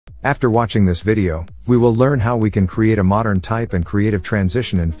After watching this video, we will learn how we can create a modern type and creative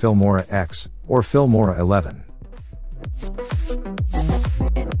transition in Filmora X, or Filmora 11.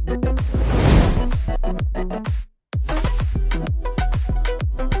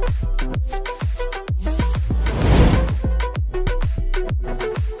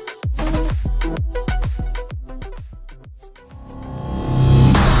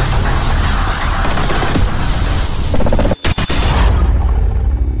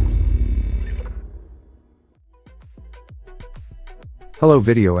 Hello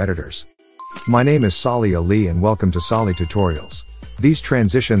video editors. My name is Salih Ali and welcome to Salih Tutorials. These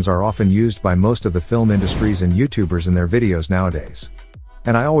transitions are often used by most of the film industries and YouTubers in their videos nowadays.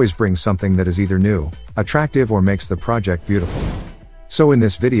 And I always bring something that is either new, attractive or makes the project beautiful. So in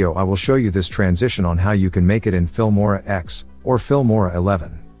this video I will show you this transition on how you can make it in Filmora X, or Filmora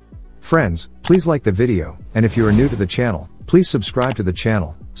 11. Friends, please like the video, and if you are new to the channel, please subscribe to the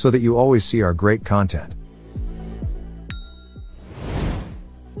channel, so that you always see our great content.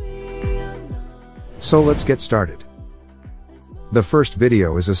 So let's get started. The first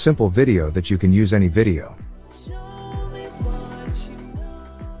video is a simple video that you can use any video.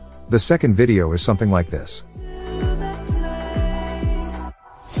 The second video is something like this.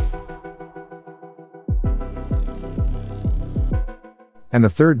 And the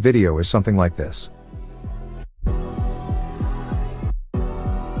third video is something like this.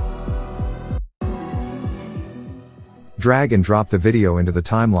 Drag and drop the video into the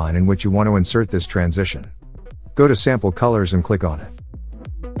timeline in which you want to insert this transition. Go to Sample Colors and click on it.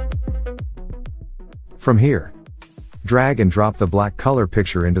 From here, drag and drop the black color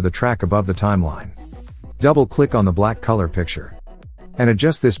picture into the track above the timeline. Double click on the black color picture. And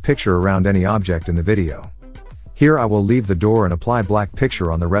adjust this picture around any object in the video. Here I will leave the door and apply black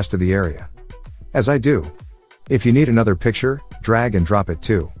picture on the rest of the area. As I do. If you need another picture, drag and drop it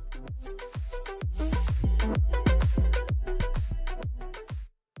too.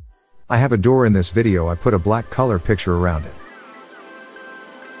 I have a door in this video. I put a black color picture around it.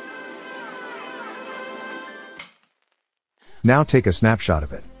 Now take a snapshot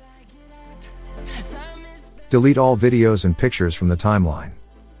of it. Delete all videos and pictures from the timeline.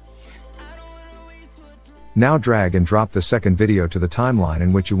 Now drag and drop the second video to the timeline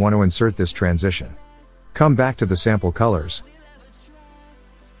in which you want to insert this transition. Come back to the sample colors.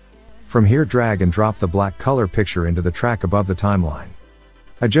 From here drag and drop the black color picture into the track above the timeline.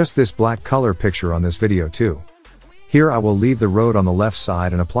 Adjust this black color picture on this video too. Here I will leave the road on the left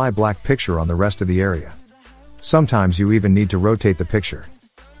side and apply black picture on the rest of the area. Sometimes you even need to rotate the picture.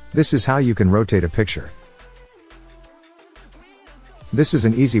 This is how you can rotate a picture. This is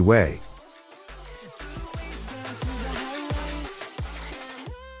an easy way.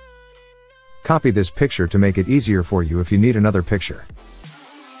 Copy this picture to make it easier for you if you need another picture.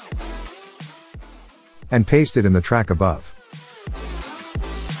 And paste it in the track above.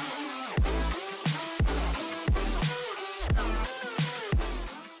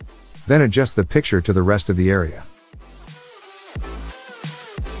 Then adjust the picture to the rest of the area.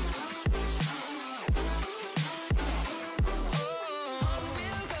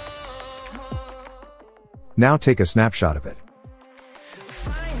 Now take a snapshot of it.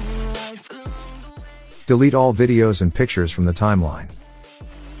 Delete all videos and pictures from the timeline.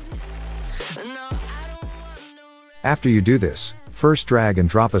 After you do this, first drag and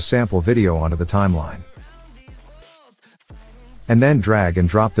drop a sample video onto the timeline. And then drag and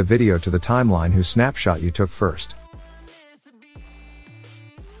drop the video to the timeline whose snapshot you took first.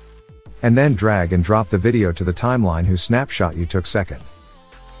 And then drag and drop the video to the timeline whose snapshot you took second.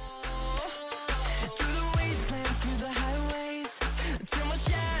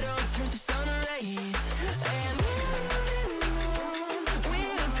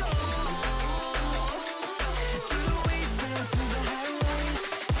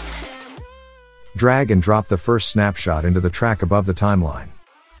 Drag and drop the first snapshot into the track above the timeline.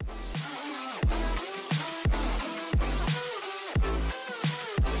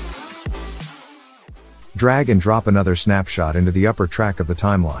 Drag and drop another snapshot into the upper track of the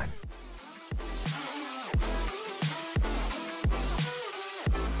timeline.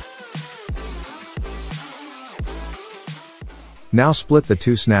 Now split the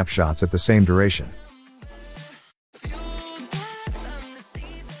two snapshots at the same duration.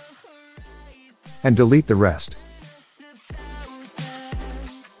 And delete the rest.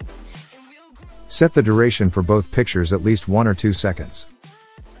 Set the duration for both pictures at least 1 or 2 seconds.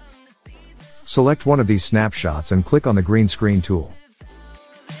 Select one of these snapshots and click on the green screen tool.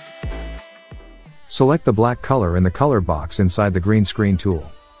 Select the black color in the color box inside the green screen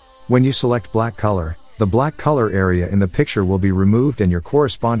tool. When you select black color, The black color area in the picture will be removed and your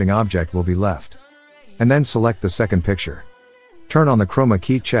corresponding object will be left. And then select the second picture. Turn on the chroma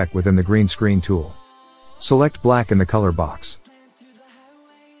key check within the green screen tool. Select black in the color box.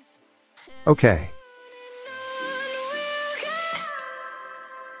 OK.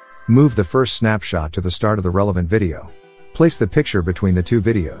 Move the first snapshot to the start of the relevant video. Place the picture between the two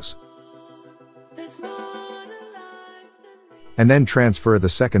videos. And then transfer the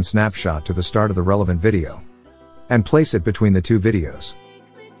second snapshot to the start of the relevant video. And place it between the two videos.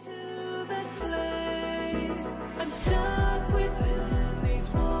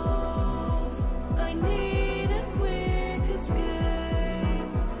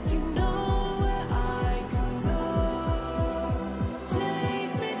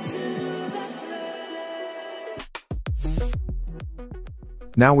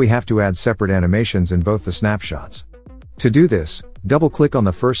 Now we have to add separate animations in both the snapshots. To do this, double-click on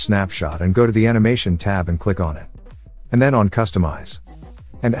the first snapshot and go to the Animation tab and click on it. And then on Customize.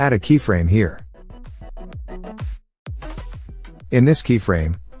 And add a keyframe here. In this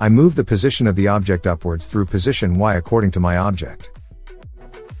keyframe, I move the position of the object upwards through position Y according to my object.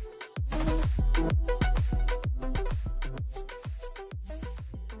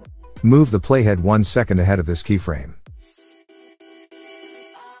 Move the playhead 1 second ahead of this keyframe.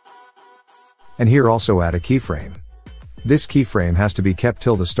 And here also add a keyframe. This keyframe has to be kept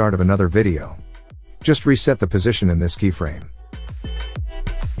till the start of another video. Just reset the position in this keyframe.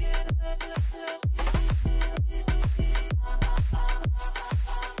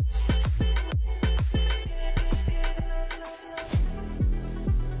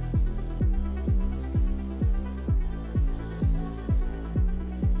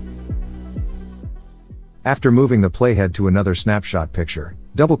 After moving the playhead to another snapshot picture,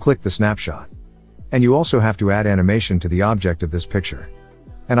 double-click the snapshot. And you also have to add animation to the object of this picture.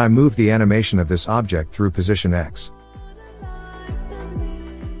 And I move the animation of this object through position X.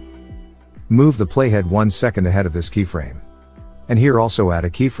 Move the playhead 1 second ahead of this keyframe. And here also add a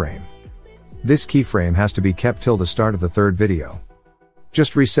keyframe. This keyframe has to be kept till the start of the third video.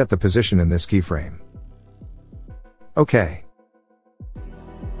 Just reset the position in this keyframe. OK.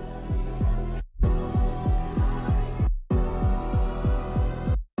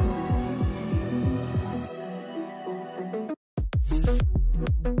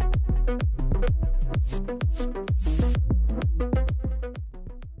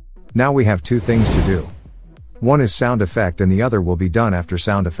 Now we have two things to do. One is sound effect and the other will be done after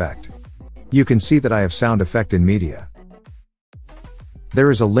sound effect. You can see that I have sound effect in media. There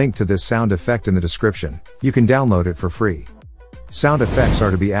is a link to this sound effect in the description. You can download it for free. Sound effects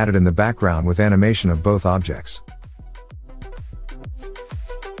are to be added in the background with animation of both objects.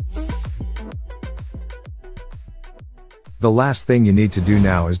 The last thing you need to do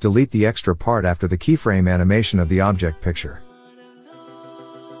now is delete the extra part after the keyframe animation of the object picture.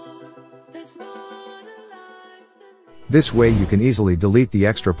 This way you can easily delete the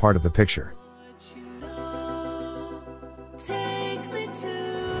extra part of the picture.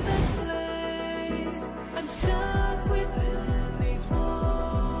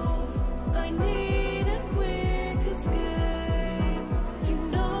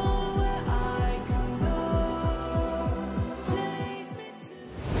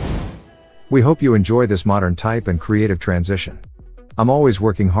 We hope you enjoy this modern type and creative transition. I'm always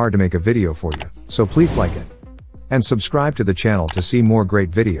working hard to make a video for you, so please like it. And subscribe to the channel to see more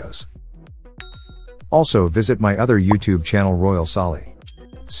great videos. Also visit my other YouTube channel Royal Solly.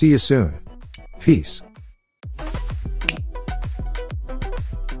 See you soon. Peace.